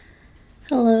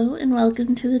Hello and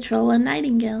welcome to the Troll and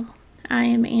Nightingale. I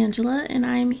am Angela and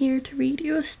I am here to read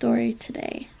you a story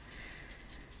today.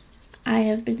 I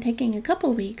have been taking a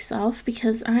couple weeks off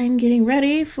because I'm getting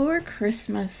ready for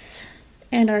Christmas.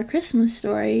 And our Christmas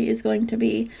story is going to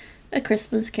be A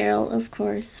Christmas Carol, of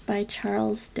course, by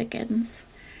Charles Dickens.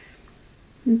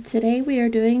 And today we are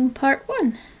doing part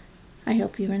 1. I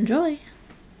hope you enjoy.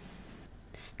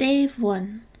 Stave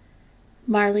 1.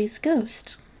 Marley's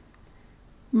Ghost.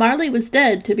 Marley was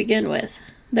dead to begin with.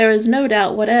 There is no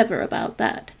doubt whatever about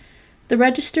that. The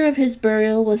register of his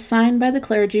burial was signed by the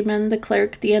clergyman, the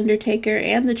clerk, the undertaker,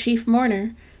 and the chief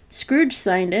mourner. Scrooge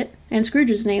signed it, and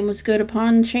Scrooge's name was good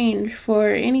upon change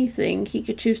for anything he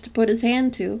could choose to put his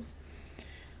hand to.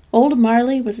 Old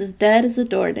Marley was as dead as a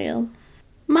doornail.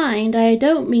 Mind, I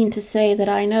don't mean to say that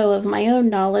I know of my own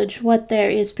knowledge what there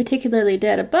is particularly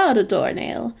dead about a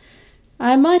doornail.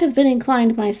 I might have been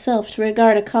inclined myself to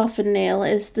regard a coffin-nail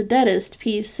as the deadest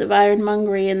piece of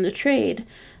ironmongery in the trade,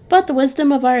 but the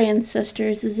wisdom of our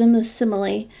ancestors is in the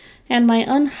simile, and my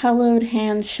unhallowed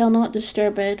hand shall not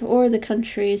disturb it, or the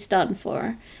country is done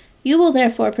for. You will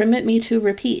therefore permit me to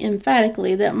repeat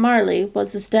emphatically that Marley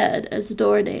was as dead as a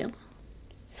doornail.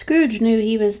 Scrooge knew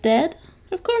he was dead?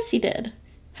 Of course he did.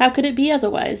 How could it be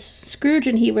otherwise? Scrooge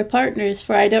and he were partners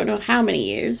for I don't know how many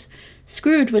years.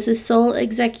 Scrooge was his sole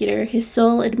executor, his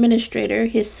sole administrator,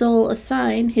 his sole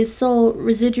assign, his sole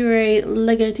residuary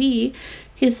legatee,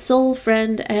 his sole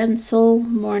friend, and sole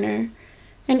mourner.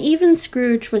 And even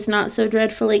Scrooge was not so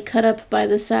dreadfully cut up by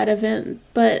the sad event,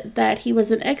 but that he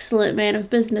was an excellent man of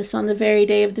business on the very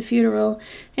day of the funeral,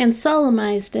 and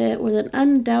solemnized it with an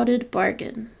undoubted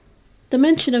bargain. The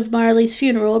mention of Marley's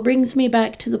funeral brings me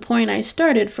back to the point I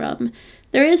started from.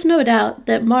 There is no doubt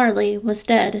that Marley was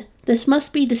dead. This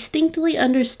must be distinctly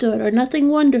understood, or nothing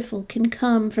wonderful can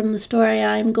come from the story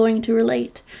I am going to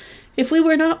relate. If we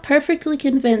were not perfectly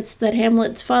convinced that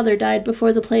Hamlet's father died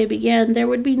before the play began, there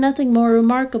would be nothing more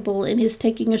remarkable in his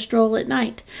taking a stroll at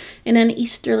night, in an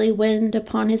easterly wind,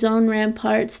 upon his own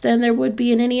ramparts, than there would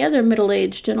be in any other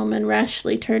middle-aged gentleman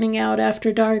rashly turning out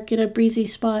after dark in a breezy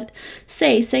spot,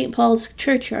 say St. Paul's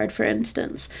churchyard, for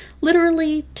instance,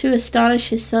 literally to astonish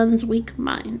his son's weak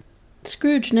mind.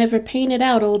 Scrooge never painted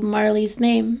out old Marley's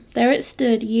name. There it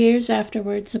stood years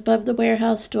afterwards above the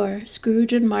warehouse door,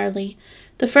 Scrooge and Marley.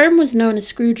 The firm was known as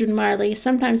Scrooge and Marley.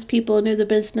 Sometimes people knew the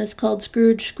business called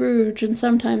Scrooge, and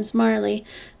sometimes Marley,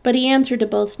 but he answered to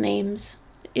both names.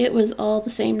 It was all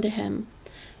the same to him.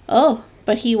 Oh,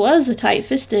 but he was a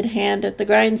tight-fisted hand at the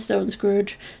grindstone,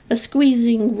 Scrooge, a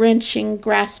squeezing, wrenching,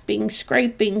 grasping,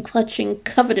 scraping, clutching,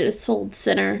 covetous old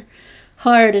sinner.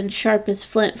 Hard and sharp as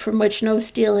flint, from which no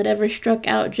steel had ever struck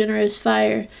out generous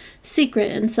fire,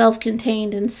 secret and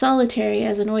self-contained and solitary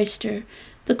as an oyster.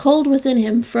 The cold within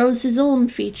him froze his own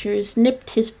features,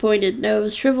 nipped his pointed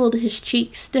nose, shriveled his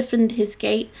cheeks, stiffened his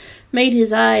gait, made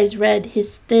his eyes red,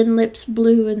 his thin lips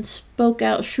blue, and spoke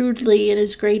out shrewdly in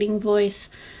his grating voice.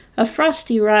 A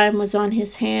frosty rime was on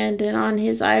his hand and on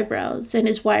his eyebrows and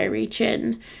his wiry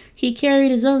chin. He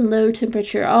carried his own low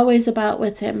temperature always about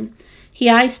with him. He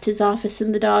iced his office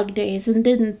in the dog days and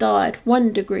didn't thaw it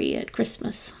 1 degree at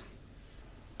Christmas.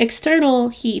 External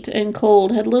heat and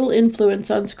cold had little influence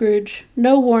on Scrooge.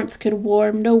 No warmth could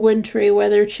warm, no wintry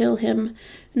weather chill him.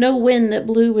 No wind that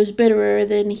blew was bitterer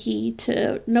than heat.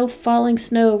 No falling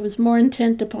snow was more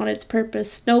intent upon its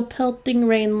purpose. No pelting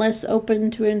rain less open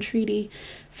to entreaty.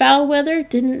 Foul weather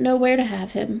didn't know where to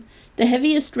have him. The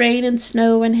heaviest rain and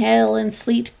snow and hail and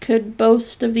sleet could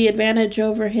boast of the advantage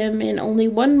over him in only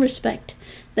one respect.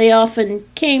 They often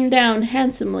came down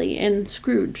handsomely, and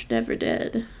Scrooge never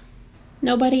did.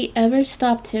 Nobody ever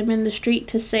stopped him in the street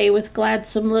to say with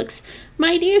gladsome looks,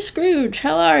 "My dear Scrooge,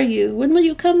 how are you? When will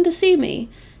you come to see me?"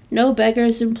 No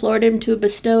beggars implored him to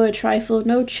bestow a trifle.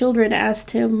 No children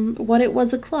asked him what it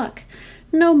was o'clock.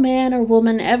 No man or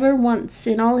woman ever once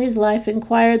in all his life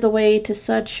inquired the way to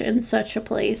such and such a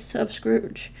place of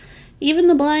Scrooge. Even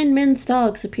the blind men's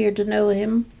dogs appeared to know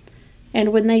him,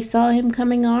 and when they saw him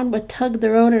coming on, would tug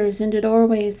their owners into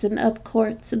doorways and up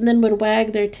courts, and then would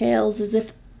wag their tails as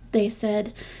if they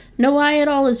said, "No eye at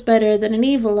all is better than an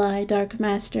evil eye, dark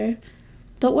master."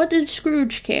 But what did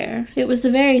Scrooge care? It was the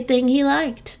very thing he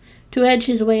liked. To edge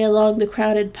his way along the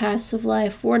crowded paths of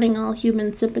life, warning all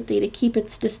human sympathy to keep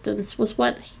its distance, was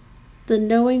what the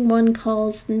knowing one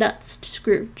calls nuts to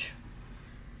Scrooge.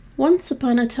 Once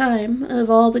upon a time, of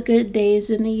all the good days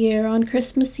in the year, on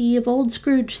Christmas Eve, old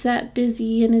Scrooge sat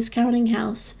busy in his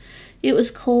counting-house. It was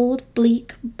cold,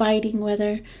 bleak, biting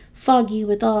weather, foggy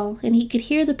withal, and he could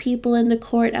hear the people in the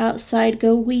court outside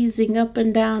go wheezing up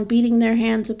and down, beating their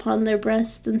hands upon their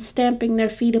breasts and stamping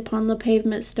their feet upon the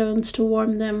pavement stones to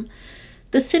warm them.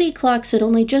 The city clocks had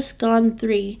only just gone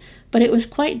 3, but it was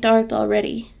quite dark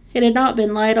already. It had not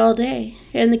been light all day,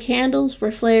 and the candles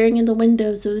were flaring in the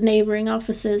windows of the neighboring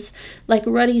offices like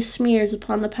ruddy smears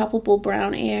upon the palpable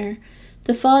brown air.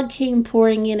 The fog came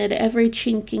pouring in at every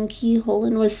chink and keyhole,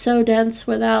 and was so dense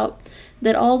without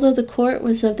that although the court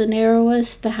was of the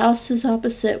narrowest, the houses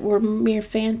opposite were mere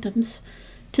phantoms.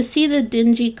 To see the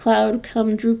dingy cloud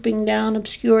come drooping down,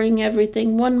 obscuring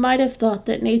everything, one might have thought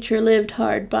that nature lived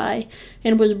hard by,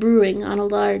 and was brewing on a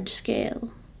large scale.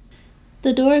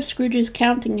 The door of Scrooge's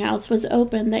counting-house was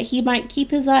open, that he might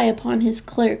keep his eye upon his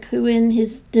clerk, who in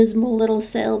his dismal little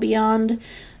cell beyond,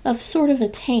 of sort of a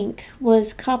tank,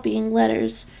 was copying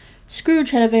letters.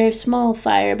 Scrooge had a very small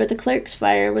fire, but the clerk's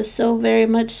fire was so very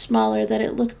much smaller that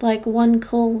it looked like one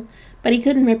coal. But he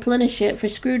couldn't replenish it, for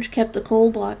Scrooge kept the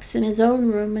coal box in his own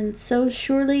room, and so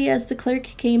surely as the clerk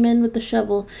came in with the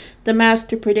shovel, the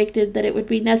master predicted that it would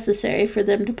be necessary for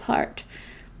them to part.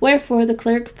 Wherefore the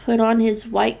clerk put on his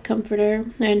white comforter,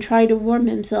 and tried to warm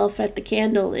himself at the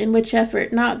candle, in which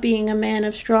effort, not being a man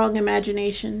of strong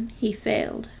imagination, he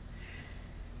failed.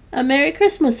 "A Merry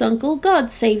Christmas, Uncle!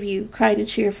 God save you!" cried a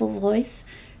cheerful voice.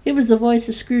 It was the voice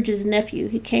of Scrooge's nephew,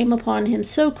 who came upon him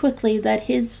so quickly that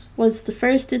his was the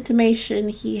first intimation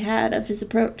he had of his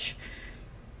approach.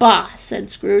 "Bah!"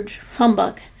 said Scrooge.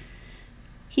 "Humbug!"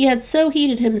 He had so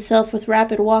heated himself with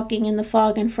rapid walking in the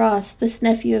fog and frost, this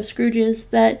nephew of Scrooge's,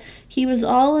 that he was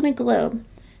all in a glow.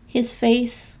 His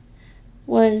face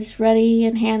was ruddy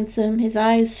and handsome, his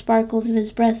eyes sparkled, and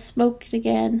his breast smoked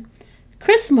again.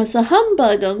 "Christmas a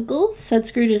humbug, Uncle!" said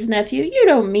Scrooge's nephew. "You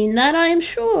don't mean that, I am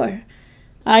sure."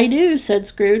 "I do," said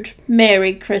Scrooge.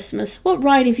 "Merry Christmas! What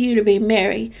right have you to be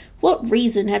merry? What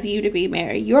reason have you to be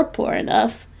merry? You're poor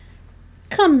enough."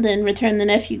 "Come, then," returned the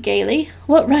nephew gaily.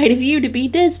 "What right have you to be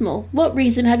dismal? What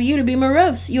reason have you to be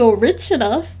morose? You're rich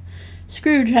enough."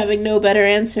 Scrooge, having no better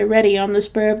answer ready on the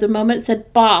spur of the moment,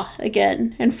 said "Bah!"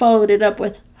 again, and followed it up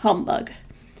with "Humbug."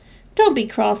 "Don't be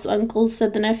cross, Uncle,"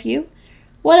 said the nephew.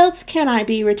 "What else can I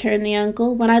be," returned the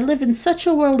uncle, "when I live in such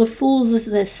a world of fools as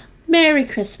this? Merry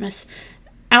Christmas!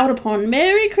 Out upon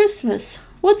Merry Christmas!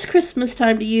 What's Christmas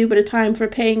time to you but a time for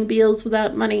paying bills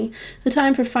without money, a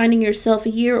time for finding yourself a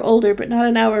year older but not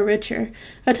an hour richer,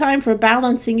 a time for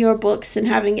balancing your books and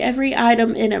having every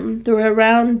item in 'em through a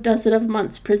round dozen of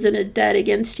months presented dead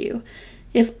against you?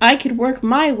 If I could work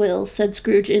my will," said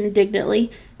Scrooge indignantly,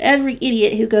 "every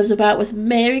idiot who goes about with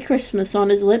Merry Christmas on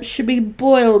his lips should be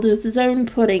boiled with his own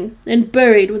pudding and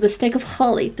buried with a stake of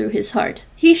holly through his heart.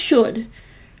 He should."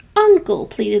 "Uncle,"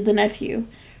 pleaded the nephew.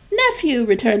 "Nephew,"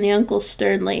 returned the uncle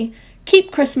sternly, "keep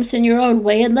Christmas in your own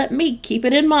way, and let me keep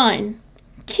it in mine."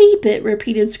 "Keep it,"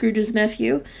 repeated Scrooge's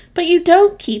nephew, "but you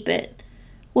don't keep it."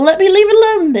 "Well, let me leave it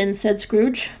alone, then," said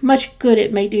Scrooge. "Much good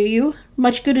it may do you.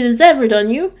 Much good it has ever done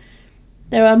you."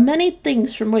 "There are many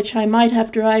things from which I might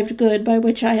have derived good, by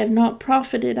which I have not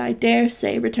profited, I dare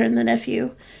say," returned the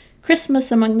nephew. "Christmas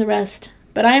among the rest.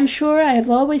 But I am sure I have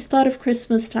always thought of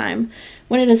Christmas time,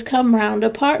 when it has come round,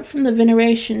 apart from the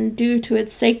veneration due to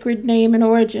its sacred name and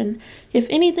origin, if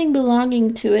anything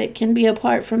belonging to it can be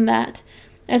apart from that,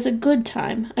 as a good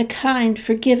time, a kind,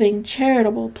 forgiving,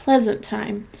 charitable, pleasant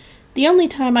time. The only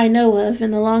time I know of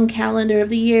in the long calendar of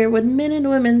the year when men and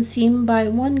women seem by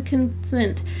one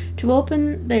consent to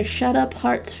open their shut-up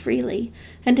hearts freely,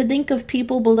 and to think of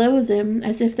people below them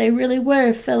as if they really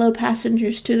were fellow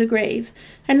passengers to the grave,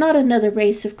 and not another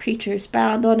race of creatures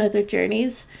bound on other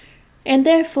journeys. And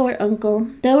therefore, Uncle,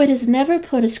 though it has never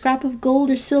put a scrap of gold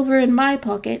or silver in my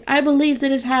pocket, I believe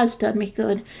that it has done me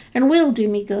good, and will do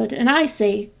me good, and I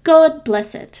say, God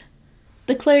bless it."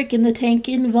 The clerk in the tank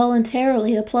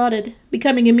involuntarily applauded.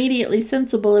 Becoming immediately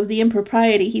sensible of the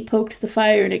impropriety, he poked the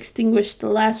fire and extinguished the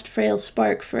last frail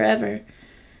spark forever.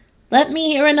 "Let me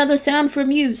hear another sound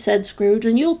from you," said Scrooge,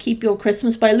 "and you'll keep your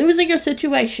Christmas by losing your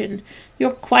situation.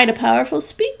 You're quite a powerful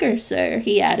speaker, sir,"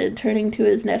 he added, turning to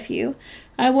his nephew.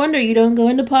 "I wonder you don't go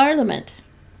into Parliament."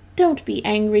 "Don't be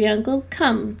angry, Uncle.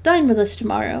 Come, dine with us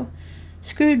tomorrow."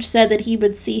 Scrooge said that he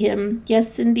would see him.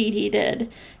 Yes, indeed he did.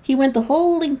 He went the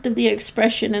whole length of the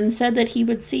expression, and said that he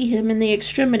would see him in the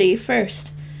extremity first.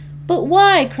 "But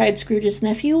why?" cried Scrooge's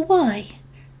nephew. "Why?"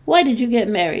 "Why did you get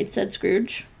married?" said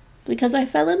Scrooge. "Because I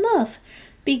fell in love."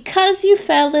 "Because you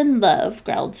fell in love,"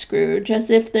 growled Scrooge, as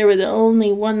if there were the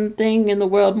only one thing in the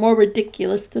world more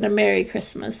ridiculous than a Merry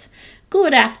Christmas.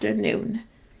 "Good afternoon."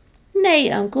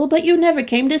 "Nay, Uncle, but you never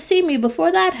came to see me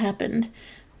before that happened.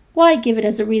 Why give it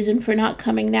as a reason for not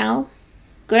coming now?"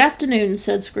 "Good afternoon,"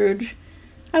 said Scrooge.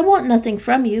 "I want nothing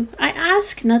from you. I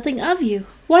ask nothing of you.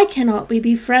 Why cannot we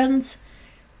be friends?"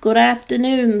 "Good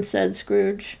afternoon," said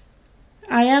Scrooge.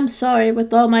 I am sorry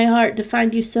with all my heart to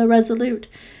find you so resolute.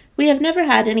 We have never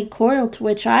had any quarrel to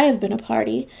which I have been a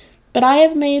party, but I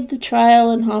have made the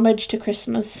trial in homage to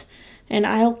Christmas, and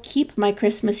I'll keep my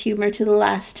Christmas humor to the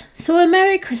last. So a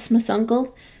Merry Christmas,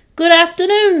 Uncle." "Good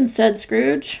afternoon," said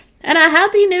Scrooge, "and a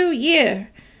Happy New Year."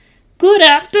 "Good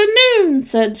afternoon,"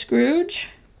 said Scrooge.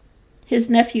 His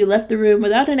nephew left the room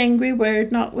without an angry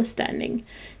word notwithstanding.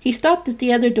 He stopped at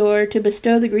the other door to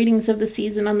bestow the greetings of the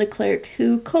season on the clerk,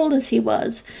 who, cold as he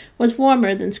was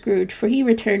warmer than Scrooge, for he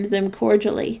returned them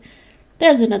cordially.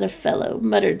 "There's another fellow,"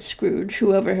 muttered Scrooge,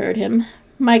 who overheard him.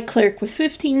 "My clerk, with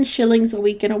 15 shillings a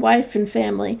week and a wife and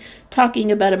family,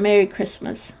 talking about a Merry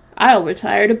Christmas. I'll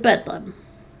retire to Bedlam."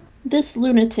 This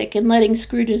lunatic, in letting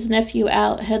Scrooge's nephew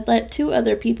out, had let 2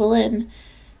 other people in.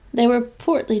 They were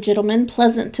portly gentlemen,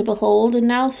 pleasant to behold, and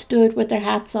now stood with their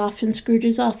hats off in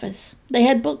Scrooge's office. They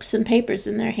had books and papers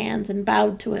in their hands, and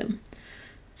bowed to him.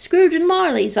 "Scrooge and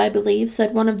Marley's, I believe,"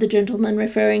 said one of the gentlemen,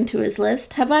 referring to his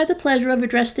list. "Have I the pleasure of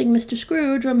addressing Mr.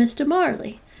 Scrooge or Mr.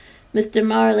 Marley?" "Mr.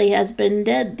 Marley has been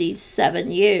dead these 7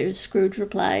 years," Scrooge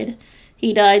replied.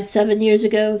 "He died 7 years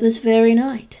ago this very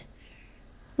night."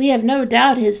 "We have no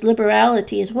doubt his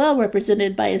liberality is well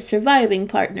represented by his surviving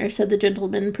partner," said the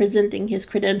gentleman, presenting his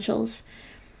credentials.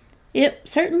 It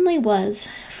certainly was,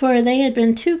 for they had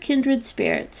been 2 kindred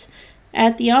spirits.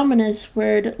 At the ominous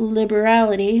word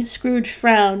liberality, Scrooge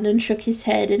frowned and shook his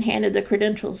head and handed the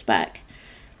credentials back.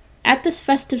 "At this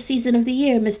festive season of the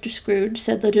year, Mr. Scrooge,"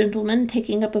 said the gentleman,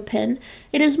 taking up a pen,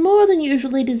 "it is more than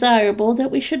usually desirable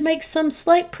that we should make some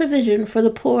slight provision for the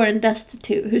poor and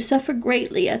destitute, who suffer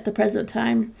greatly at the present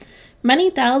time. Many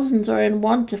thousands are in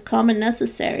want of common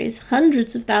necessaries.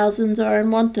 Hundreds of thousands are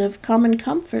in want of common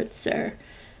comforts, sir."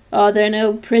 "Are there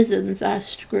no prisons?"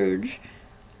 asked Scrooge.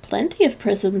 "Plenty of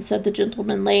prisons," said the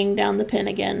gentleman, laying down the pen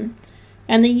again.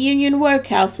 "And the Union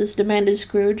workhouses?" demanded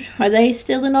Scrooge. "Are they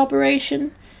still in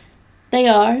operation?" "They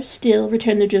are, still,"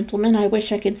 returned the gentleman. "I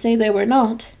wish I could say they were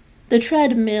not." "The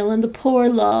treadmill and the poor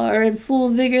law are in full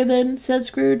vigor, then?" said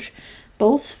Scrooge.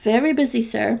 "Both very busy,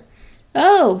 sir."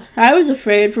 "Oh, I was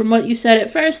afraid from what you said at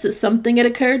first that something had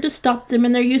occurred to stop them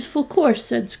in their useful course,"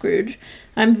 said Scrooge.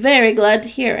 "I'm very glad to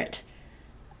hear it."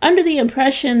 "Under the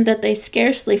impression that they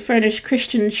scarcely furnish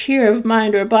Christian cheer of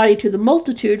mind or body to the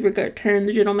multitude," returned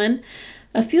the gentleman,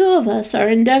 "a few of us are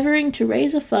endeavoring to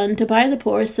raise a fund to buy the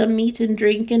poor some meat and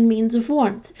drink and means of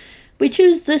warmth. We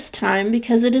choose this time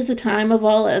because it is a time of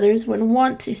all others when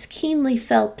want is keenly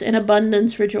felt and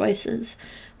abundance rejoices.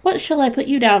 What shall I put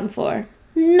you down for?"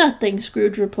 "Nothing,"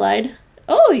 Scrooge replied.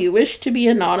 "Oh, you wish to be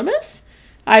anonymous?"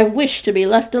 "I wish to be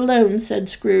left alone," said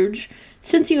Scrooge.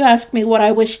 "Since you ask me what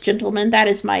I wish, gentlemen, that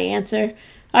is my answer.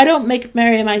 I don't make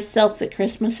merry myself at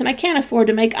Christmas, and I can't afford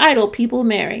to make idle people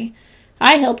merry.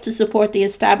 I help to support the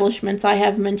establishments I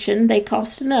have mentioned. They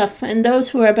cost enough, and those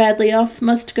who are badly off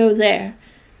must go there.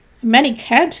 Many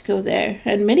can't go there,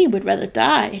 and many would rather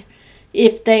die."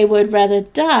 "If they would rather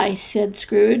die," said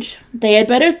Scrooge, "they had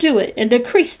better do it, and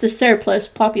decrease the surplus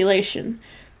population.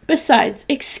 Besides,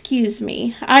 excuse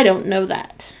me, I don't know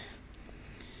that."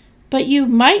 "But you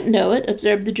might know it,"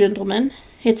 observed the gentleman.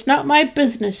 "It's not my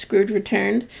business," Scrooge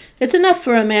returned. "It's enough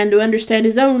for a man to understand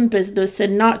his own business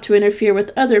and not to interfere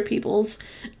with other people's.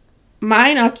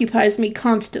 Mine occupies me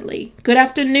constantly. Good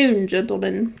afternoon,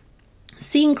 gentlemen."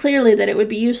 Seeing clearly that it would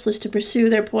be useless to pursue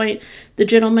their point, the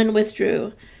gentleman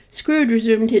withdrew. Scrooge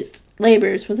resumed his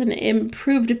labors with an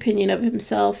improved opinion of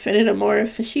himself and in a more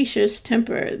facetious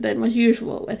temper than was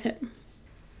usual with him.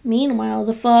 Meanwhile,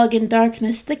 the fog and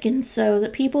darkness thickened so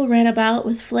that people ran about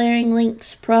with flaring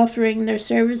links, proffering their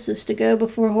services to go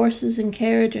before horses and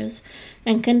carriages,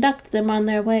 and conduct them on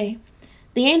their way.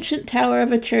 The ancient tower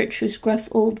of a church, whose gruff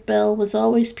old bell was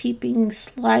always peeping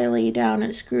slyly down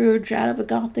at Scrooge out of a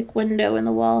Gothic window in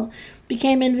the wall,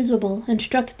 became invisible, and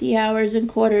struck the hours and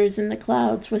quarters in the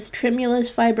clouds with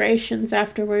tremulous vibrations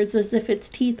afterwards, as if its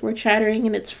teeth were chattering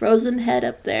in its frozen head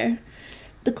up there.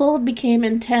 The cold became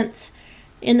intense.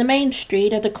 In the main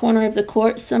street, at the corner of the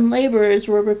court, some laborers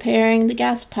were repairing the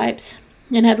gas pipes,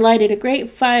 and had lighted a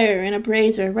great fire in a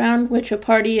brazier, round which a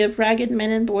party of ragged men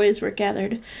and boys were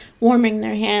gathered, warming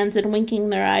their hands and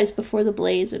winking their eyes before the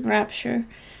blaze in rapture.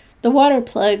 The water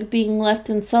plug, being left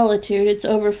in solitude, its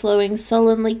overflowing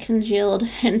sullenly congealed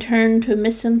and turned to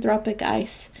misanthropic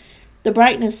ice. The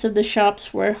brightness of the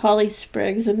shops, where holly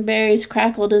sprigs and berries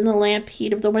crackled in the lamp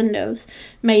heat of the windows,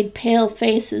 made pale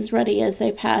faces ruddy as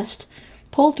they passed.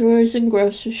 Poulterers' and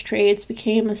grocers' trades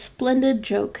became a splendid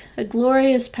joke, a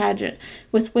glorious pageant,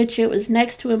 with which it was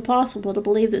next to impossible to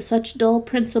believe that such dull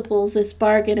principles as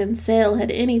bargain and sale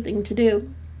had anything to do.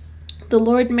 The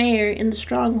Lord Mayor, in the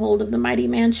stronghold of the mighty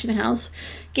mansion house,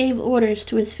 gave orders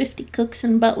to his 50 cooks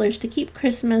and butlers to keep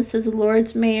Christmas as the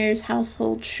Lord Mayor's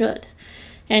household should.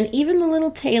 And even the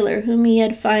little tailor, whom he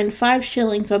had fined 5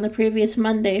 shillings on the previous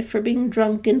Monday for being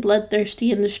drunk and bloodthirsty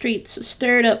in the streets,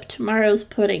 stirred up tomorrow's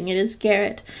pudding in his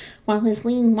garret, while his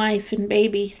lean wife and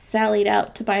baby sallied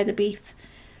out to buy the beef.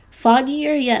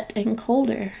 Foggier yet and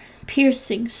colder,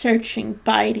 piercing, searching,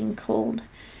 biting cold.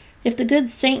 If the good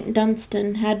Saint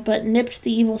Dunstan had but nipped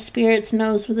the evil spirit's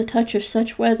nose with a touch of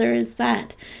such weather as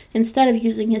that, instead of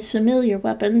using his familiar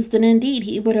weapons, then indeed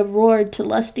he would have roared to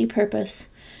lusty purpose.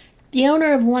 The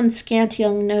owner of one scant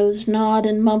young nose, gnawed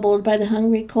and mumbled by the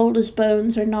hungry cold as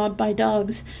bones are gnawed by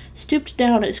dogs, stooped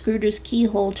down at Scrooge's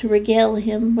keyhole to regale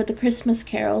him with the Christmas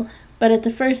carol, but at the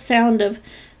first sound of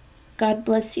 "God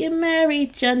bless you, merry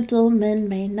gentlemen,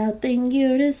 may nothing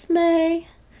you dismay,"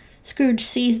 Scrooge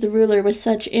seized the ruler with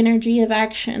such energy of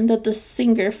action that the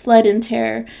singer fled in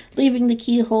terror, leaving the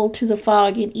keyhole to the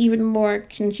fog in even more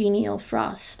congenial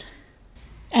frost.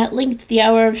 At length the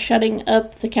hour of shutting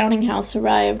up the counting-house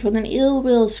arrived, with an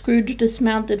ill-will Scrooge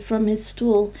dismounted from his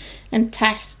stool, and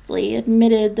tacitly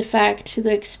admitted the fact to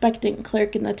the expectant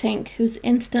clerk in the tank, who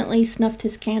instantly snuffed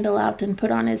his candle out and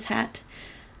put on his hat.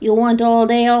 "You'll want all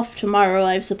day off tomorrow,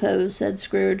 I suppose," said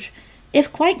Scrooge.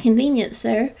 "If quite convenient,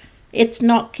 sir." "It's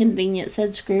not convenient,"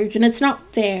 said Scrooge, "and it's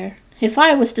not fair. If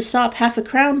I was to stop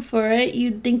 1/2 for it,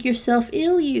 you'd think yourself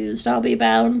ill-used, I'll be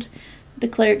bound." The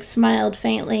clerk smiled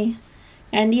faintly.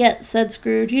 "And yet," said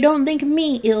Scrooge, "you don't think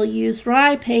me ill-used, for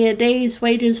I pay a day's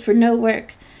wages for no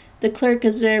work." The clerk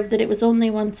observed that it was only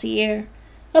once a year.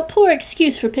 "A poor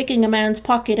excuse for picking a man's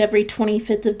pocket every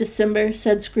 25th of December,"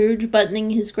 said Scrooge,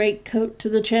 buttoning his great-coat to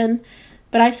the chin.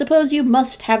 "But I suppose you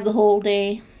must have the whole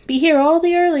day. Be here all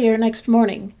the earlier next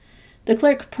morning." The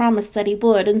clerk promised that he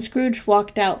would, and Scrooge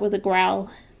walked out with a growl.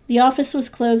 The office was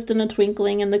closed in a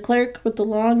twinkling, and the clerk, with the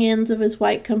long ends of his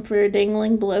white comforter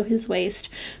dangling below his waist,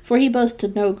 for he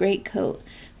boasted no great coat,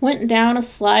 went down a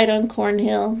slide on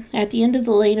Cornhill, at the end of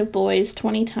the Lane of Boys,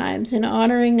 20 times, in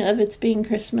honouring of its being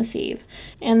Christmas Eve,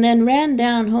 and then ran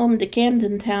down home to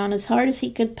Camden Town as hard as he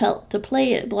could pelt to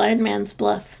play at Blind Man's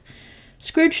Bluff.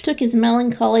 Scrooge took his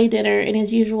melancholy dinner in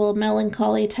his usual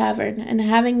melancholy tavern, and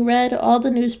having read all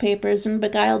the newspapers and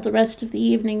beguiled the rest of the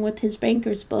evening with his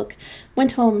banker's book,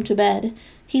 went home to bed.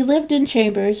 He lived in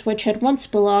chambers which had once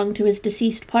belonged to his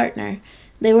deceased partner.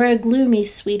 They were a gloomy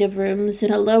suite of rooms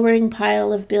in a lowering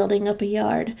pile of building up a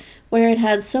yard, where it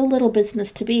had so little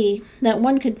business to be, that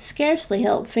one could scarcely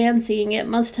help fancying it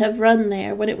must have run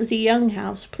there when it was a young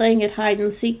house, playing at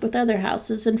hide-and-seek with other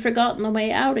houses, and forgotten the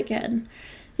way out again.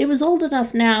 It was old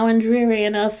enough now and dreary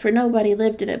enough, for nobody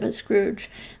lived in it but Scrooge,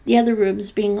 the other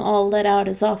rooms being all let out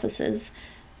as offices.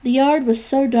 The yard was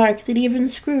so dark that even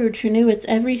Scrooge, who knew its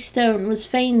every stone, was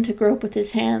fain to grope with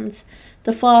his hands.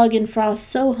 The fog and frost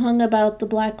so hung about the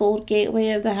black old gateway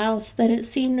of the house that it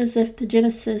seemed as if the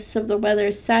Genesis of the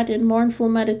weather sat in mournful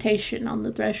meditation on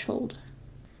the threshold.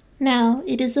 Now,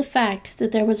 it is a fact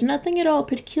that there was nothing at all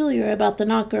peculiar about the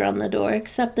knocker on the door,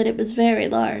 except that it was very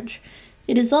large.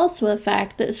 It is also a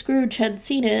fact that Scrooge had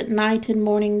seen it night and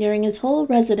morning during his whole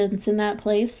residence in that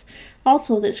place,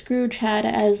 also that Scrooge had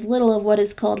as little of what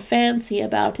is called fancy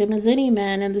about him as any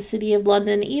man in the city of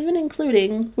London, even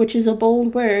including, which is a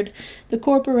bold word, the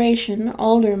corporation,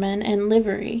 aldermen, and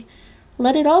livery.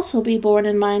 Let it also be borne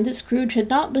in mind that Scrooge had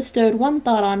not bestowed one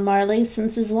thought on Marley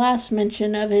since his last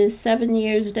mention of his 7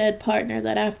 years dead partner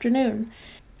that afternoon.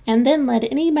 And then let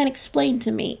any man explain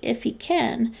to me, if he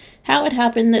can, how it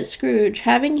happened that Scrooge,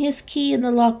 having his key in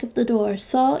the lock of the door,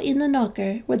 saw in the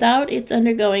knocker, without its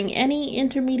undergoing any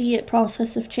intermediate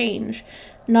process of change,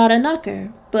 not a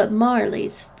knocker, but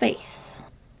Marley's face.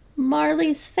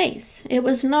 Marley's face. It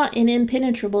was not an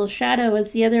impenetrable shadow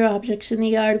as the other objects in the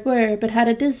yard were, but had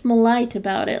a dismal light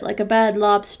about it, like a bad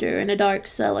lobster in a dark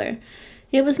cellar.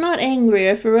 It was not angry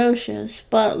or ferocious,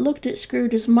 but looked at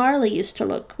Scrooge as Marley used to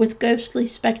look, with ghostly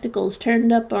spectacles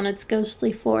turned up on its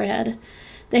ghostly forehead.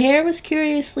 The hair was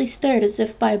curiously stirred as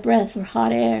if by breath or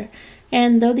hot air,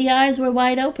 and though the eyes were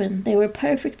wide open, they were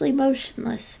perfectly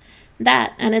motionless.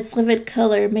 That, and its livid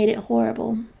color, made it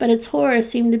horrible, but its horror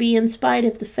seemed to be in spite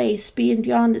of the face,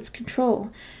 beyond its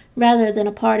control, rather than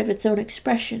a part of its own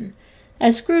expression.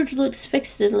 As Scrooge looked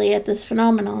fixedly at this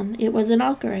phenomenon, it was a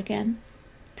knocker again.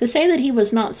 To say that he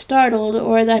was not startled,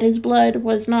 or that his blood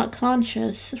was not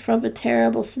conscious from a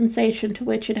terrible sensation to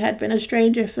which it had been a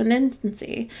stranger from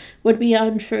infancy, would be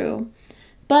untrue.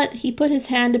 But he put his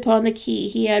hand upon the key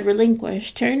he had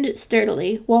relinquished, turned it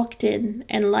sturdily, walked in,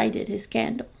 and lighted his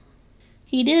candle.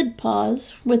 He did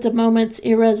pause, with a moment's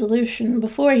irresolution,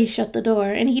 before he shut the door,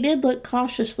 and he did look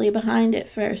cautiously behind it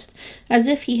first, as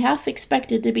if he half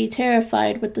expected to be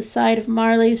terrified with the sight of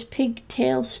Marley's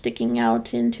pigtail sticking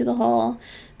out into the hall.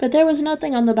 But there was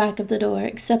nothing on the back of the door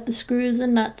except the screws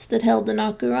and nuts that held the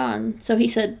knocker on, so he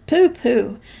said,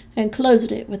 "Pooh-pooh," and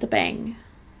closed it with a bang.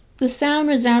 The sound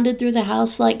resounded through the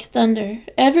house like thunder.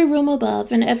 Every room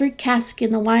above and every cask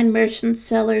in the wine merchant's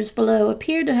cellars below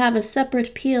appeared to have a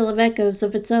separate peal of echoes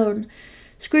of its own.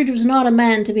 Scrooge was not a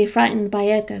man to be frightened by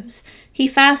echoes. He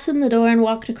fastened the door and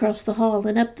walked across the hall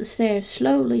and up the stairs,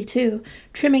 slowly too,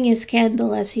 trimming his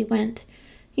candle as he went.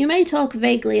 You may talk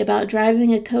vaguely about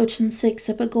driving a coach and six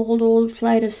up a gold old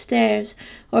flight of stairs,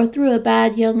 or through a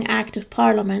bad young Act of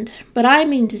Parliament, but I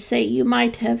mean to say you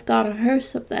might have got a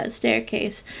hearse up that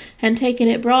staircase, and taken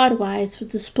it broadwise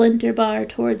with the splinter bar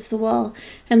towards the wall,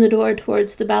 and the door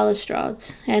towards the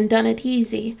balustrades, and done it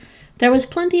easy. There was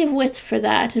plenty of width for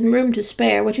that, and room to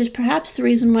spare, which is perhaps the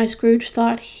reason why Scrooge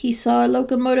thought he saw a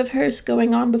locomotive hearse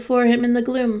going on before him in the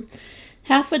gloom.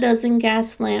 Half a dozen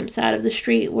gas lamps out of the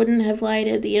street wouldn't have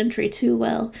lighted the entry too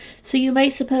well, so you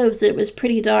may suppose that it was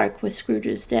pretty dark with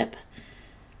Scrooge's dip.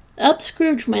 Up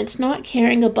Scrooge went, not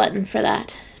caring a button for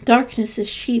that. Darkness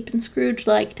is cheap, and Scrooge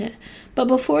liked it. But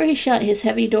before he shut his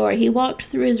heavy door, he walked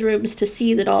through his rooms to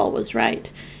see that all was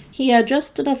right. He had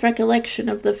just enough recollection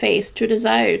of the face to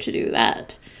desire to do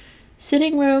that.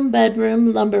 Sitting room,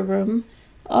 bedroom, lumber room,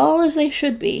 all as they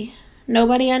should be.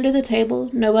 Nobody under the table,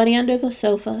 nobody under the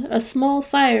sofa, a small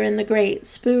fire in the grate,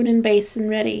 spoon and basin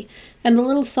ready, and the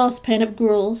little saucepan of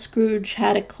gruel Scrooge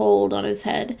had a cold on his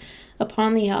head,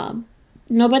 upon the hob.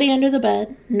 Nobody under the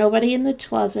bed, nobody in the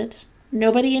closet,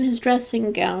 nobody in his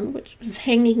dressing gown, which was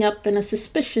hanging up in a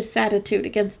suspicious attitude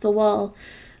against the wall.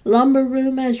 Lumber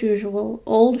room as usual,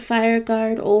 old fire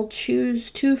guard, old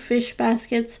shoes, 2 fish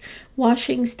baskets,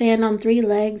 washing stand on 3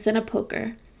 legs, and a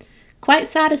poker. Quite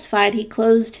satisfied, he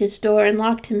closed his door and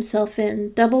locked himself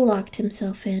in, double-locked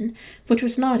himself in, which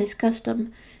was not his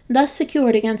custom. Thus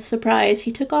secured against surprise,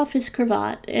 he took off his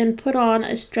cravat, and put on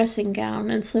his dressing gown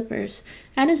and slippers,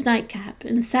 and his nightcap,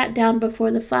 and sat down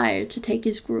before the fire to take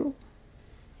his gruel.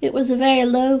 It was a very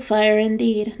low fire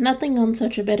indeed, nothing on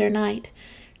such a bitter night.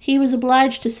 He was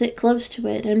obliged to sit close to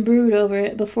it, and brood over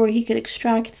it before he could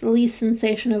extract the least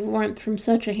sensation of warmth from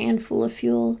such a handful of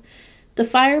fuel. The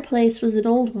fireplace was an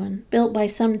old one, built by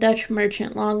some Dutch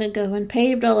merchant long ago and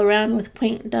paved all around with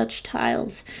quaint Dutch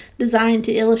tiles, designed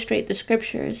to illustrate the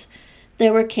scriptures.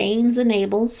 There were Cains and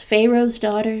Abels, Pharaoh's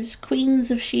daughters, queens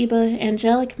of Sheba,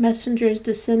 angelic messengers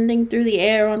descending through the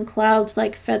air on clouds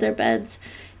like feather beds,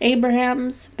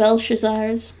 Abrahams,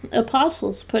 Belshazzars,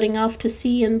 apostles putting off to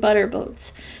sea in butter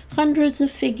boats, hundreds of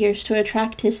figures to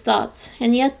attract his thoughts,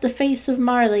 and yet the face of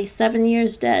Marley, 7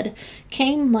 years dead,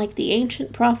 came like the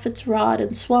ancient prophet's rod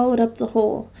and swallowed up the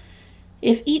whole.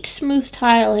 If each smooth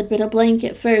tile had been a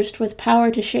blanket first, with power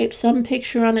to shape some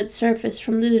picture on its surface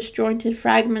from the disjointed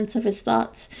fragments of his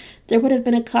thoughts, there would have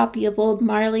been a copy of old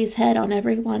Marley's head on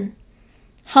every one.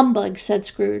 "Humbug," said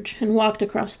Scrooge, and walked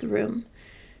across the room.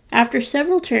 After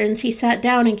several turns he sat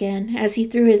down again. As he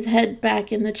threw his head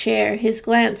back in the chair, his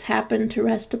glance happened to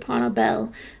rest upon a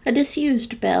bell, a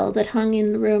disused bell that hung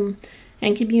in the room,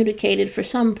 and communicated for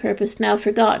some purpose now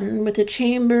forgotten with a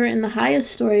chamber in the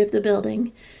highest story of the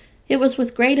building. It was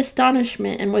with great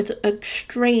astonishment and with a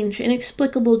strange,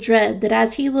 inexplicable dread that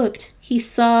as he looked, he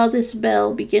saw this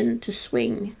bell begin to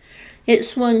swing. It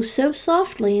swung so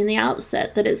softly in the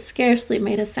outset that it scarcely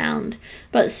made a sound,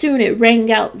 but soon it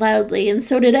rang out loudly, and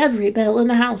so did every bell in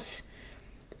the house.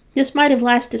 This might have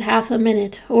lasted half a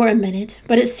minute, or a minute,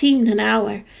 but it seemed an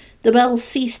hour. The bells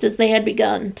ceased as they had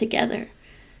begun, together.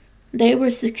 They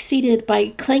were succeeded by a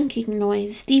clanking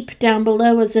noise deep down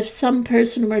below, as if some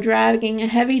person were dragging a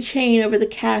heavy chain over the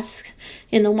casks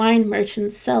in the wine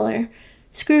merchant's cellar.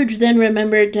 Scrooge then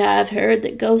remembered to have heard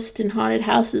that ghosts in haunted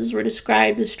houses were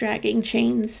described as dragging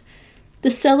chains. The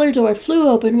cellar door flew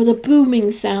open with a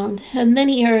booming sound, and then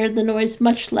he heard the noise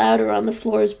much louder on the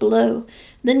floors below,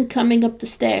 then coming up the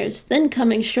stairs, then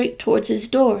coming straight towards his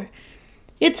door.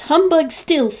 "It's humbug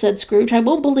still," said Scrooge. "I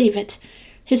won't believe it."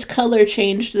 His color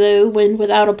changed, though, when,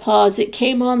 without a pause, it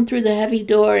came on through the heavy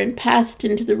door and passed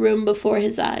into the room before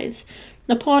his eyes.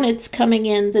 Upon its coming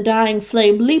in, the dying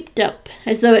flame leaped up,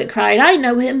 as though it cried, "I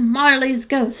know him, Marley's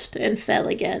ghost," and fell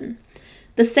again.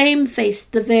 The same face,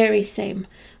 the very same.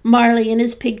 Marley in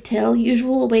his pigtail,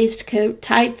 usual waistcoat,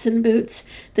 tights and boots,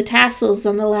 the tassels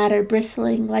on the latter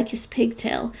bristling like his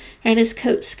pigtail, and his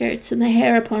coat skirts, and the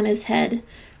hair upon his head.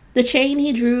 The chain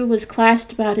he drew was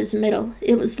clasped about his middle.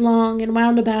 It was long and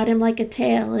wound about him like a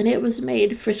tail, and it was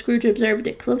made, for Scrooge observed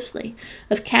it closely,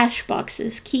 of cash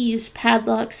boxes, keys,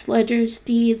 padlocks, ledgers,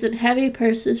 deeds, and heavy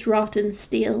purses wrought in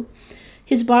steel.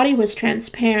 His body was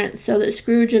transparent, so that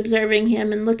Scrooge, observing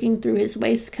him and looking through his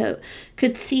waistcoat,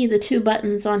 could see the 2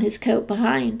 buttons on his coat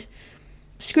behind.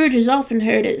 Scrooge has often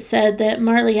heard it said that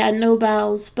Marley had no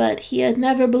bowels, but he had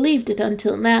never believed it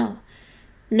until now.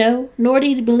 No, nor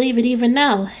did he believe it even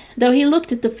now, though he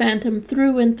looked at the phantom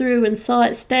through and through and saw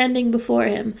it standing before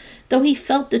him, though he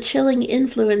felt the chilling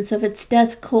influence of its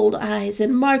death-cold eyes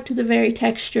and marked the very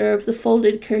texture of the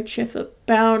folded kerchief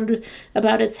bound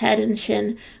about its head and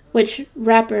chin, which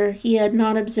wrapper he had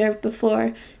not observed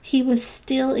before. He was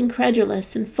still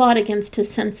incredulous and fought against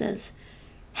his senses.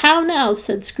 "How now?"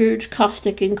 said Scrooge,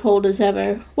 caustic and cold as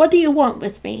ever. "What do you want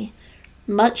with me?"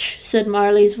 "Much," said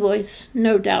Marley's voice.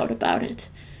 "No doubt about it."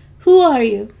 "Who are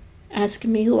you?"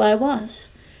 "Asking me who I was."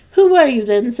 "Who were you,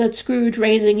 then?" said Scrooge,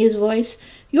 raising his voice.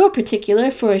 "You're particular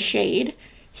for a shade."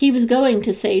 He was going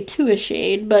to say to a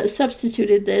shade, but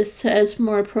substituted this as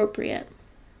more appropriate.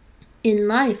 "In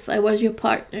life I was your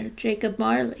partner, Jacob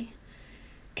Marley."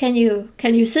 Can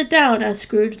you sit down?" asked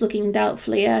Scrooge, looking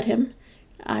doubtfully at him.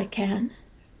 "I can."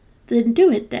 "Then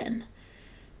do it, then."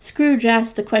 Scrooge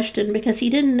asked the question because he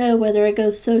didn't know whether a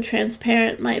ghost so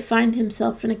transparent might find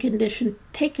himself in a condition to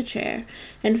take a chair,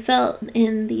 and felt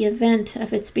in the event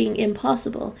of its being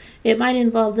impossible, it might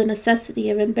involve the necessity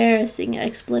of embarrassing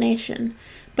explanation.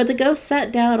 But the ghost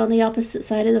sat down on the opposite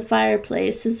side of the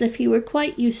fireplace as if he were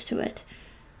quite used to it.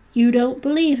 "You don't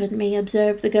believe in me,"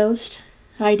 observed the ghost.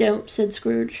 "I don't," said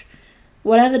Scrooge.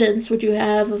 "What evidence would you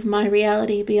have of my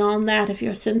reality beyond that of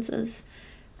your senses?"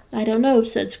 "I don't know,"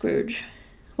 said Scrooge.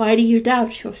 "Why do you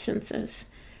doubt your senses?"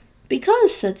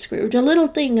 "Because," said Scrooge, "a little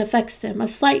thing affects them. A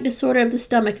slight disorder of the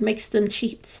stomach makes them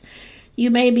cheats. You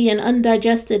may be an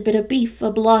undigested bit of beef, a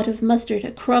blot of mustard,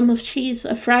 a crumb of cheese,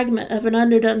 a fragment of an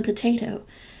underdone potato.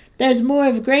 There's more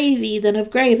of gravy than of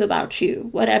grave about you,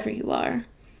 whatever you are."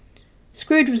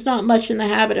 Scrooge was not much in the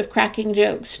habit of cracking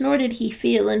jokes, nor did he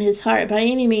feel in his heart by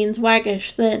any means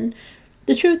waggish then.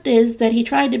 The truth is that he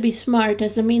tried to be smart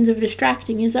as a means of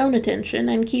distracting his own attention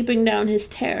and keeping down his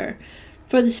terror,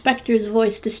 for the spectre's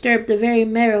voice disturbed the very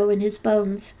marrow in his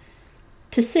bones.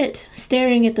 To sit,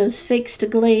 staring at those fixed,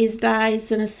 glazed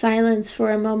eyes in a silence for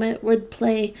a moment would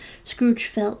play, Scrooge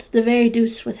felt, the very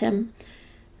deuce with him.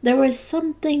 There was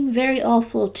something very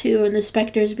awful, too, in the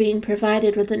spectre's being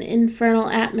provided with an infernal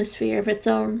atmosphere of its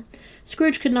own.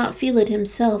 Scrooge could not feel it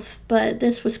himself, but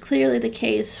this was clearly the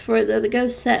case, for though the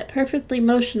ghost sat perfectly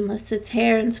motionless, its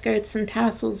hair and skirts and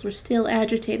tassels were still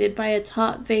agitated by its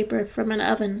hot vapor from an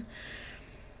oven.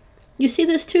 "You see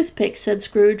this toothpick," said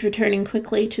Scrooge, returning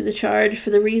quickly to the charge for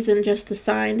the reason just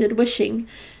assigned, and wishing,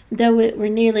 though it were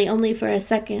nearly only for a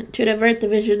second, to divert the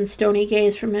vision's stony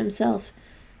gaze from himself.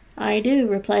 "I do,"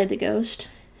 replied the ghost.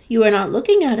 "You are not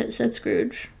looking at it," said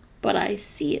Scrooge. "But I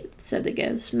see it," said the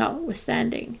ghost,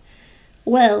 notwithstanding.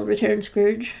 "Well," returned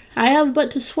Scrooge, "I have but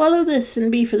to swallow this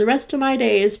and be for the rest of my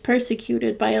days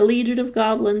persecuted by a legion of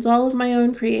goblins, all of my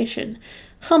own creation.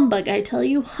 Humbug, I tell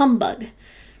you, humbug!"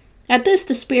 At this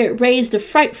the spirit raised a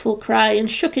frightful cry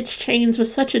and shook its chains with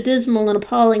such a dismal and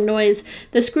appalling noise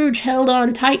that Scrooge held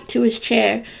on tight to his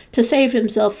chair to save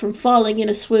himself from falling in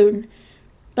a swoon.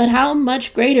 But how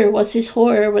much greater was his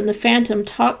horror when the phantom,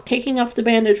 taking off the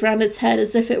bandage round its head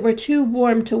as if it were too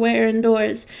warm to wear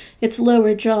indoors, its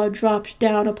lower jaw dropped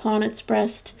down upon its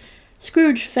breast.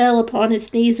 Scrooge fell upon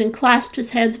his knees and clasped his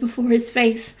hands before his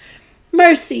face.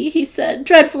 "Mercy," he said,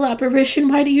 "dreadful apparition,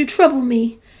 why do you trouble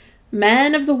me?"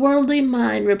 "Man of the worldly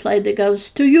mind," replied the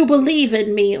ghost, "do you believe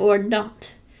in me or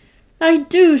not?" "I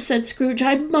do," said Scrooge,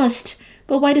 "I must.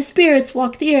 But why do spirits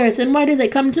walk the earth, and why do they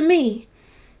come to me?"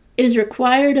 "It is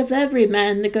required of every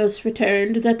man," the ghost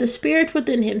returned, "that the spirit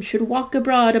within him should walk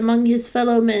abroad among his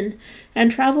fellow men, and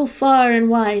travel far and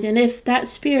wide, and if that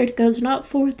spirit goes not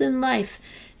forth in life,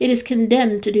 it is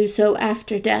condemned to do so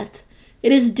after death.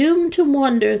 It is doomed to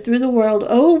wander through the world,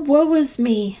 oh, woe is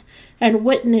me, and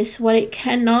witness what it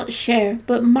cannot share,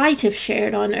 but might have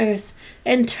shared on earth,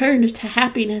 and turned to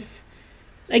happiness."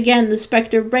 Again the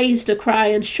spectre raised a cry,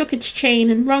 and shook its chain,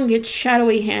 and wrung its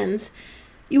shadowy hands.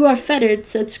 "You are fettered,"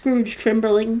 said Scrooge,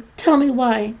 trembling. "Tell me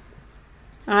why."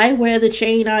 "I wear the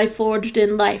chain I forged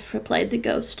in life," replied the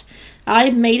ghost.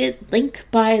 "I made it link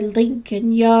by link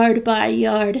and yard by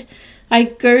yard. I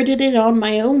girded it on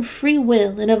my own free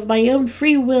will, and of my own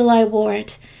free will I wore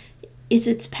it. Is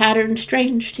its pattern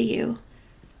strange to you?"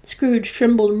 Scrooge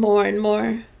trembled more and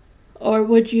more. "Or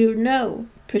would you know,"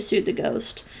 pursued the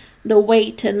ghost, "the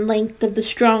weight and length of the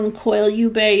strong coil you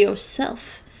bear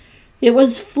yourself? It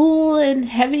was full and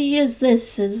heavy as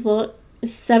this, as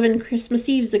 7 Christmas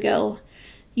Eves ago.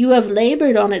 You have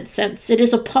labored on it since. It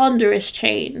is a ponderous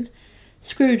chain.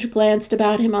 Scrooge glanced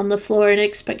about him on the floor in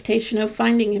expectation of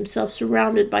finding himself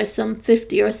surrounded by some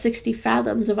 50 or 60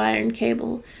 fathoms of iron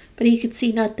cable, but he could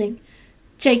see nothing.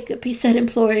 Jacob, he said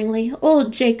imploringly,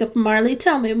 old Jacob Marley,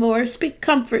 tell me more. Speak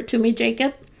comfort to me,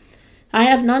 Jacob. I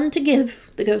have none to give,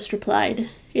 the ghost replied.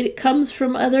 It comes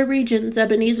from other regions,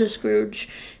 Ebenezer Scrooge,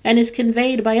 and is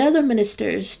conveyed by other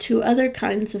ministers to other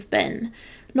kinds of men.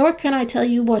 Nor can I tell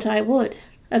you what I would.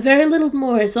 A very little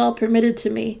more is all permitted to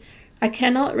me. I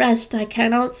cannot rest, I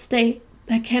cannot stay,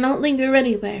 I cannot linger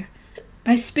anywhere.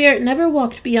 My spirit never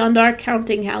walked beyond our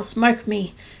counting-house, mark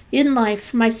me. In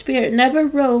life, my spirit never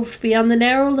roved beyond the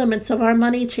narrow limits of our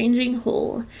money-changing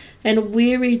hole, and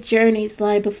weary journeys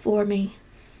lie before me.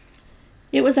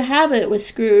 It was a habit with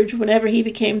Scrooge, whenever he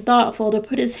became thoughtful, to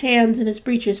put his hands in his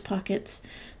breeches pockets.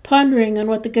 Pondering on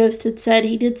what the ghost had said,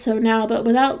 he did so now, but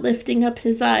without lifting up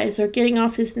his eyes or getting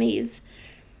off his knees.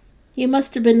 You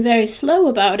must have been very slow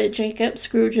about it, Jacob,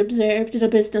 Scrooge observed in a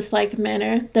businesslike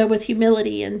manner, though with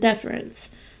humility and deference.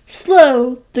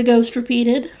 Slow, the ghost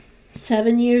repeated.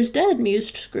 7 years dead,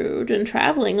 mused Scrooge, and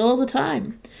traveling all the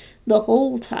time. The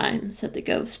whole time, said the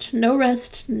ghost. No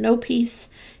rest, no peace,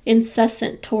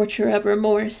 incessant torture of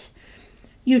remorse.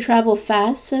 You travel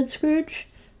fast, said Scrooge.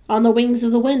 On the wings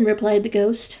of the wind, replied the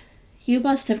ghost. You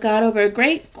must have got over a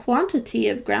great quantity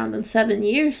of ground in 7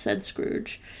 years, said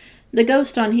Scrooge. The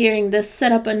ghost, on hearing this,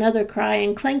 set up another cry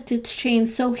and clanked its chain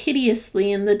so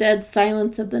hideously in the dead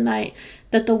silence of the night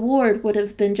that the ward would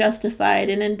have been justified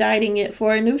in indicting it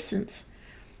for a nuisance.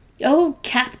 "Oh,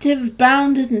 captive,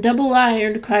 bound and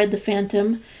double-ironed," cried the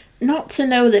phantom, "not to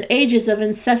know that ages of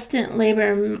incessant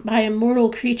labor by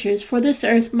immortal creatures for this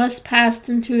earth must pass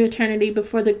into eternity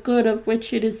before the good of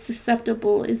which it is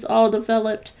susceptible is all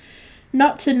developed.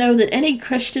 Not to know that any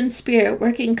Christian spirit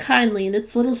working kindly in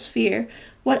its little sphere,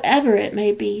 whatever it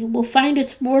may be, will find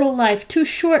its mortal life too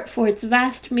short for its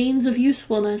vast means of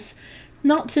usefulness.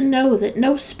 Not to know that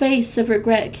no space of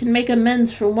regret can make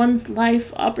amends for one's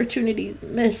life opportunity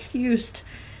misused.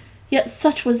 Yet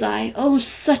such was I, oh,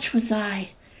 such was I."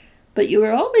 "But you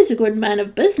were always a good man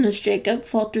of business, Jacob,"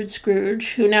 faltered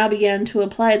Scrooge, who now began to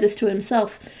apply this to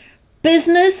himself.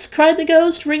 "Business!" cried the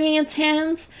ghost, wringing its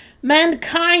hands.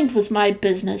 "Mankind was my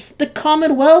business. The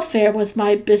common welfare was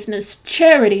my business.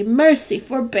 Charity, mercy,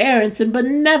 forbearance, and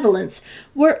benevolence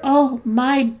were all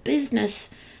my business.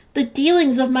 The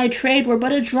dealings of my trade were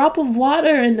but a drop of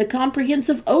water in the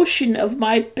comprehensive ocean of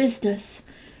my business."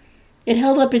 It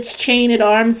held up its chain at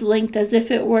arm's length as if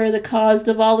it were the cause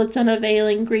of all its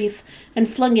unavailing grief, and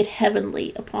flung it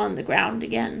heavily upon the ground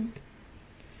again.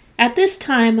 At this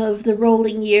time of the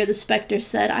rolling year, the spectre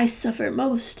said, "I suffer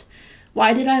most.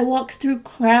 Why did I walk through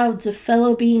crowds of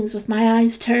fellow beings with my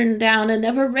eyes turned down, and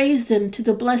never raise them to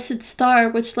the blessed star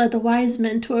which led the wise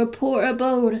men to a poor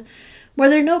abode? Were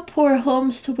there no poor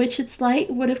homes to which its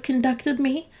light would have conducted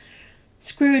me?"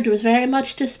 Scrooge was very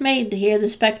much dismayed to hear the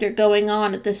spectre going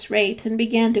on at this rate, and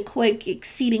began to quake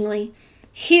exceedingly.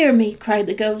 "Hear me," cried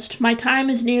the ghost. "My time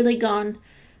is nearly gone."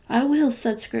 "I will,"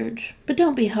 said Scrooge. "But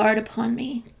don't be hard upon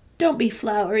me. Don't be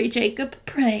flowery, Jacob,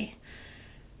 pray.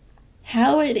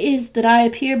 How it is that I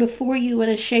appear before you in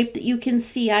a shape that you can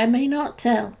see, I may not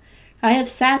tell. I have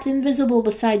sat invisible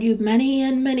beside you many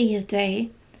and many a day."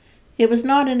 It was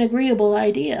not an agreeable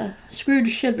idea.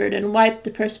 Scrooge shivered and wiped the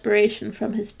perspiration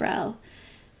from his brow.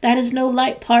 "That is no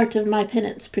light part of my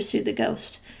penance," pursued the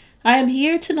ghost. "I am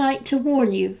here tonight to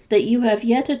warn you that you have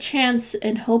yet a chance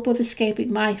and hope of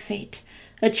escaping my fate,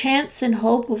 a chance and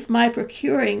hope of my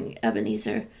procuring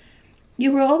Ebenezer."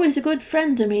 "You were always a good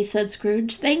friend to me," said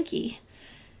Scrooge. "Thank ye."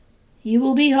 "You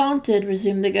will be haunted,"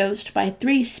 resumed the ghost, "by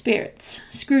 3 spirits."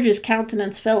 Scrooge's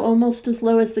countenance fell almost as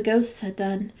low as the ghost's had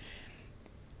done.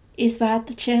 "Is that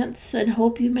the chance and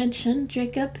hope you mentioned,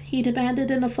 Jacob?" he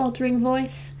demanded in a faltering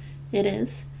voice. "It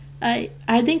is." I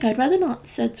think I'd rather not,"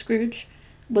 said Scrooge.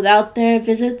 "Without their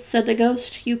visits," said the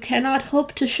ghost, "you cannot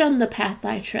hope to shun the path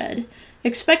I tread.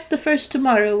 Expect the first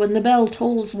tomorrow when the bell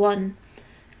tolls 1.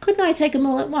 "Couldn't I take 'em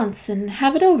all at once and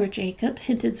have it over, Jacob?"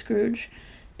 hinted Scrooge.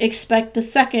 "Expect the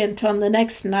second on the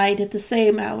next night at the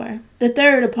same hour. The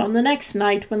third upon the next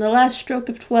night when the last stroke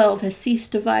of 12 has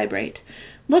ceased to vibrate.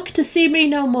 Look to see me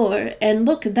no more, and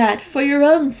look that, for your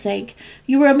own sake,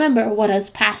 you remember what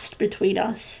has passed between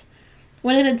us."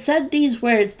 When it had said these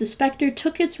words, the spectre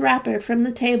took its wrapper from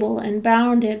the table and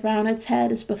bound it round its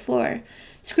head as before.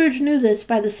 Scrooge knew this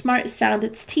by the smart sound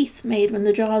its teeth made when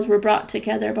the jaws were brought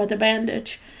together by the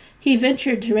bandage. He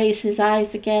ventured to raise his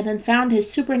eyes again and found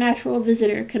his supernatural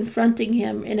visitor confronting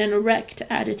him in an erect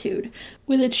attitude,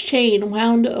 with its chain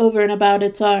wound over and about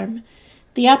its arm.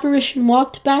 The apparition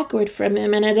walked backward from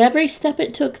him, and at every step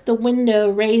it took, the window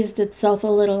raised itself a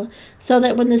little, so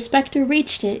that when the spectre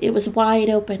reached it, it was wide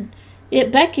open.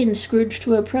 It beckoned Scrooge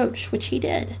to approach, which he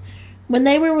did. When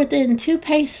they were within 2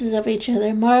 paces of each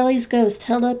other, Marley's ghost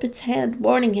held up its hand,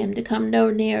 warning him to come no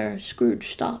nearer. Scrooge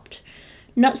stopped.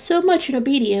 Not so much in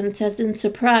obedience as in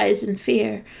surprise and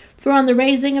fear, for on the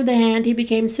raising of the hand he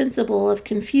became sensible of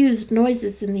confused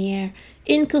noises in the air,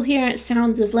 incoherent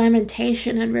sounds of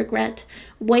lamentation and regret,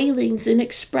 wailings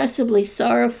inexpressibly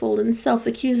sorrowful and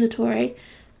self-accusatory.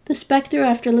 The spectre,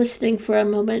 after listening for a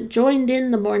moment, joined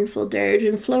in the mournful dirge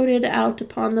and floated out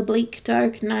upon the bleak,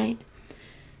 dark night.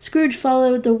 Scrooge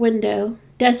followed the window,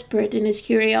 desperate in his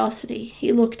curiosity.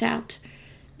 He looked out.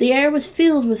 The air was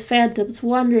filled with phantoms,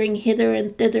 wandering hither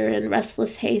and thither in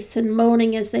restless haste, and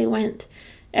moaning as they went.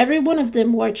 Every one of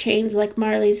them wore chains like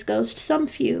Marley's ghost. Some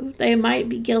few, they might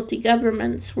be guilty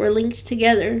governments, were linked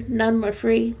together. None were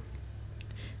free.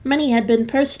 Many had been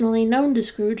personally known to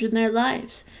Scrooge in their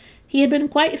lives. He had been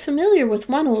quite familiar with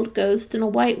one old ghost in a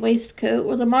white waistcoat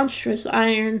with a monstrous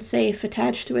iron safe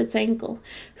attached to its ankle,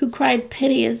 who cried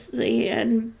piteously,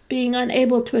 and being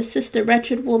unable to assist a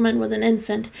wretched woman with an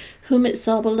infant, whom it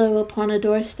saw below upon a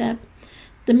doorstep.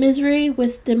 The misery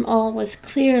with them all was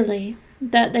clearly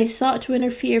that they sought to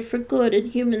interfere for good in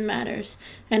human matters,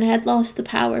 and had lost the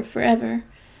power forever.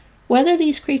 Whether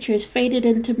these creatures faded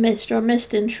into mist or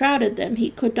mist enshrouded them, he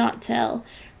could not tell,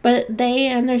 but they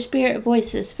and their spirit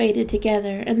voices faded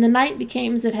together, and the night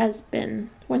became as it has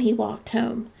been when he walked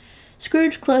home.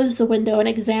 Scrooge closed the window and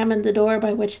examined the door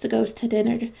by which the ghost had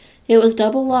entered. It was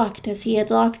double-locked, as he had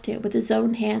locked it with his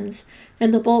own hands,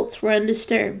 and the bolts were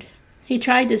undisturbed. He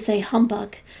tried to say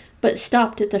humbug, but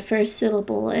stopped at the first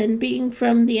syllable, and being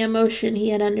from the emotion he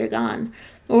had undergone,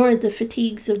 or the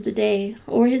fatigues of the day,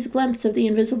 or his glimpse of the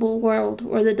invisible world,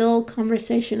 or the dull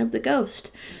conversation of the ghost,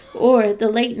 or the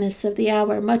lateness of the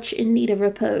hour, much in need of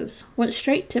repose, went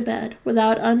straight to bed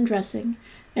without undressing,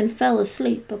 and fell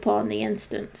asleep upon the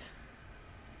instant.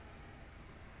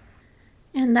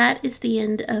 And that is the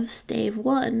end of Stave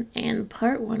 1 and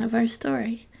Part 1 of our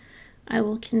story. I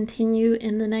will continue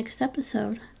in the next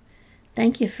episode.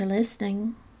 Thank you for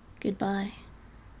listening. Goodbye.